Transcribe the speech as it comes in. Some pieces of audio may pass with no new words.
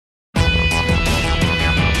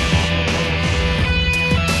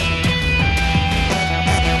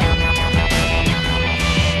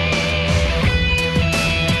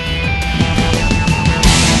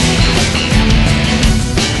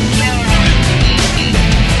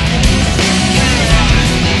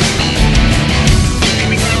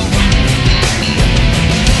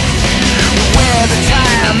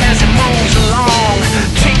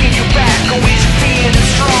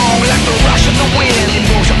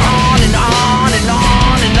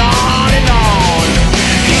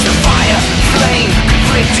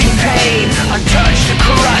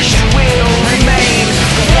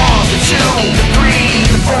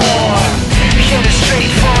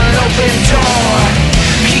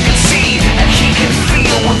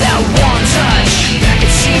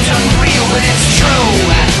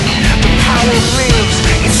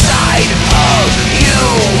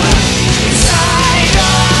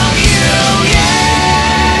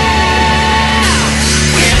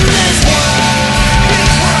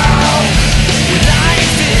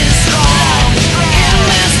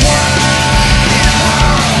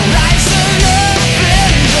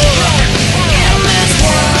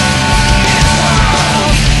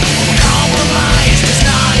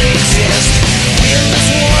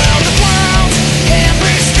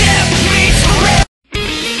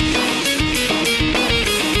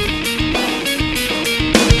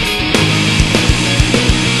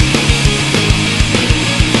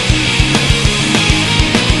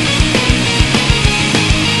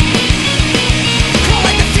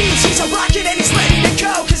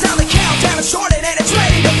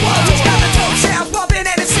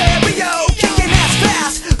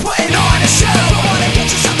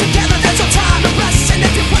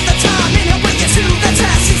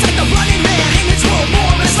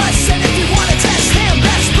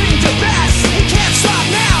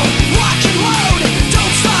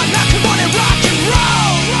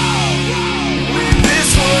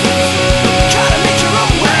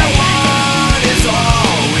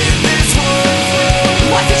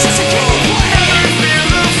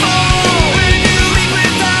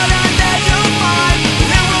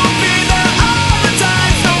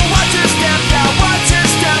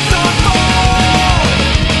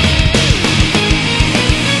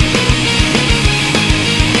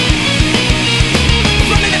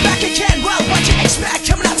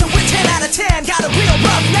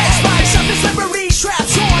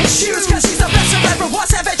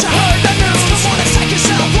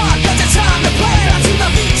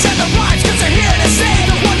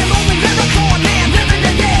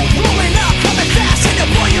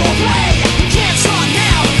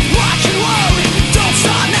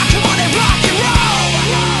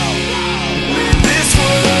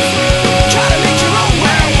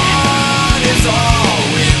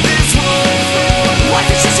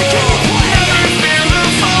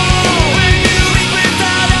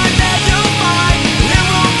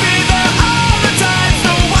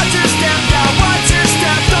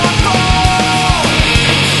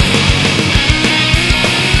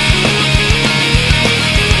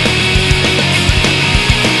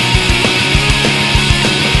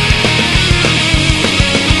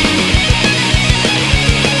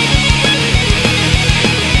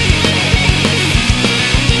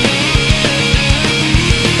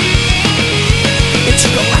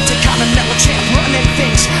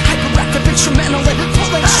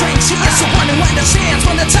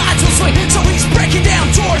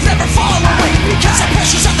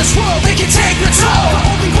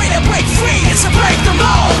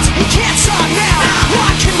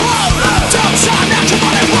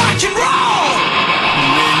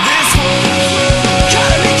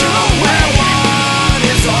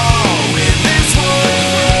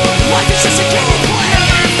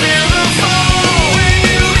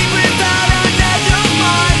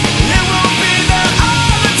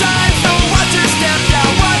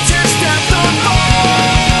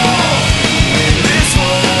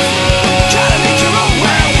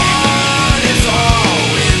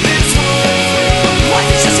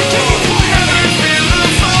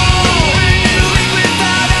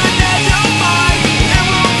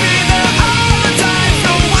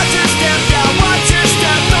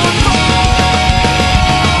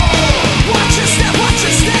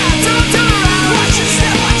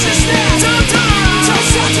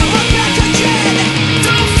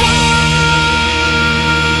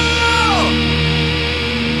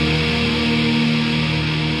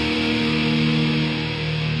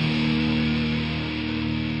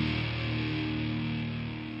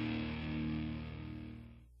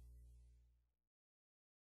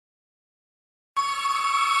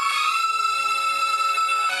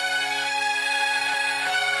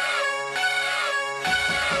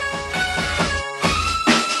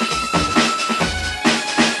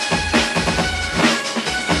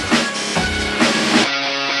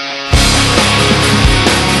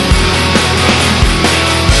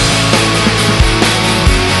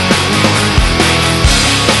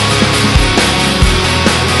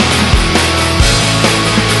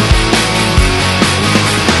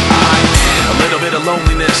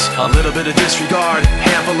little bit of disregard,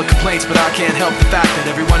 handful of complaints, but I can't help the fact that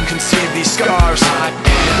everyone can see these scars. I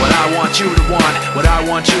am what I want you to want, what I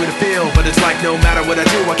want you to feel, but it's like no matter what I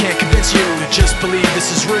do, I can't convince you to just believe this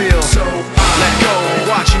is real. So let go,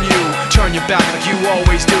 watching you turn your back like you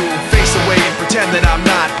always do, face away and pretend that I'm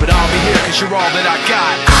not, but I'll be here cause you're all that I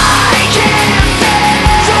got. I can't feel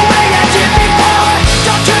the way I did before.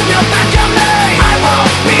 Don't turn your back on me, I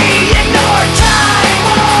won't be ignored. Time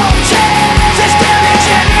won't change this damage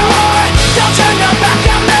anymore. Don't turn your back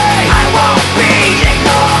on me, I won't be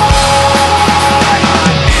ignored.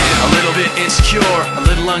 A little bit insecure, a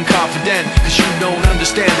little unconfident, cause you don't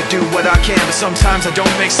understand to do what I can, but sometimes I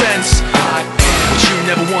don't make sense. I am what you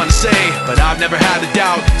never want to say, but I've never had a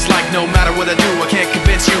doubt. It's like no matter what I do, I can't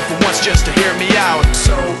convince you for once just to hear me out.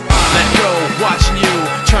 So let go, watching you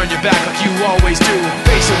turn your back like you always do,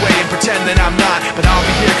 face away and pretend that I'm not, but I'll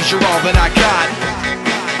be here cause you're all that I got.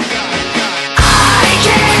 I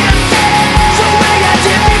can't feel the way I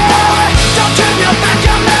did before. Don't turn your back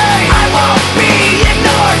on me, I won't be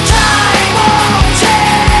ignored. Time won't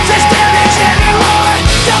change this damage anymore.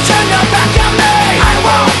 Don't turn your back on me, I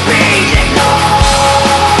won't be ignored.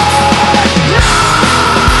 No,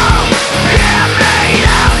 hear me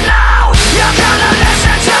out now. You're gonna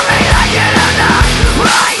listen to me like it or not.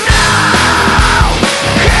 Right now,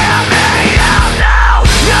 hear me out now.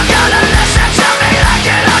 You're gonna listen to me like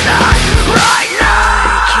it or not. Right now.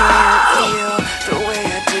 I can't feel the way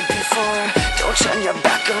I did before. Don't turn your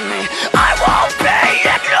back on me, I